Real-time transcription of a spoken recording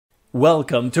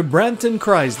Welcome to Brampton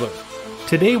Chrysler.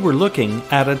 Today we're looking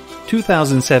at a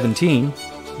 2017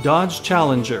 Dodge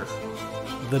Challenger.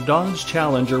 The Dodge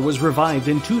Challenger was revived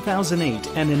in 2008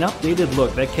 and an updated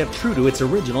look that kept true to its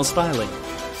original styling.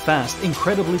 Fast,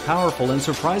 incredibly powerful, and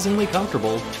surprisingly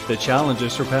comfortable, the Challenger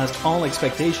surpassed all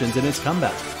expectations in its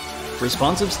comeback.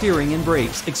 Responsive steering and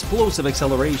brakes, explosive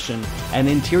acceleration, and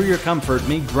interior comfort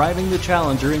make driving the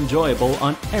Challenger enjoyable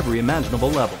on every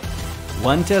imaginable level.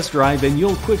 One test drive and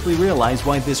you'll quickly realize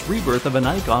why this rebirth of an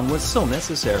icon was so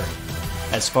necessary.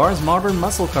 As far as modern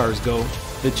muscle cars go,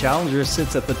 the Challenger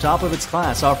sits at the top of its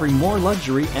class, offering more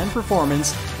luxury and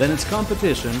performance than its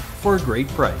competition for a great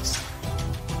price.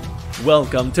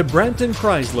 Welcome to Brampton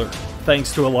Chrysler.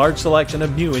 Thanks to a large selection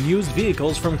of new and used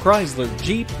vehicles from Chrysler,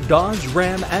 Jeep, Dodge,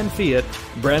 Ram, and Fiat,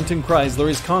 Brampton Chrysler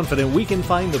is confident we can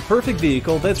find the perfect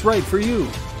vehicle that's right for you.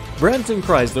 Brampton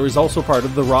Chrysler is also part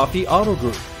of the Rafi Auto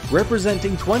Group,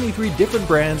 representing 23 different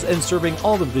brands and serving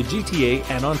all of the GTA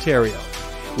and Ontario.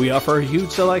 We offer a huge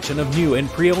selection of new and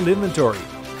pre-owned inventory,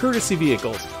 courtesy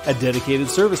vehicles, a dedicated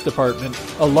service department,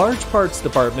 a large parts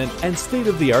department, and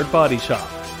state-of-the-art body shop.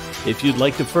 If you'd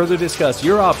like to further discuss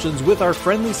your options with our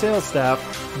friendly sales staff,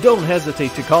 don't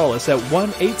hesitate to call us at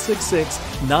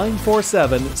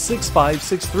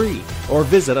 1-866-947-6563 or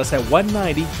visit us at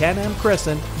 190 Can-Am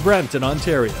Crescent, Brampton,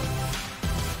 Ontario.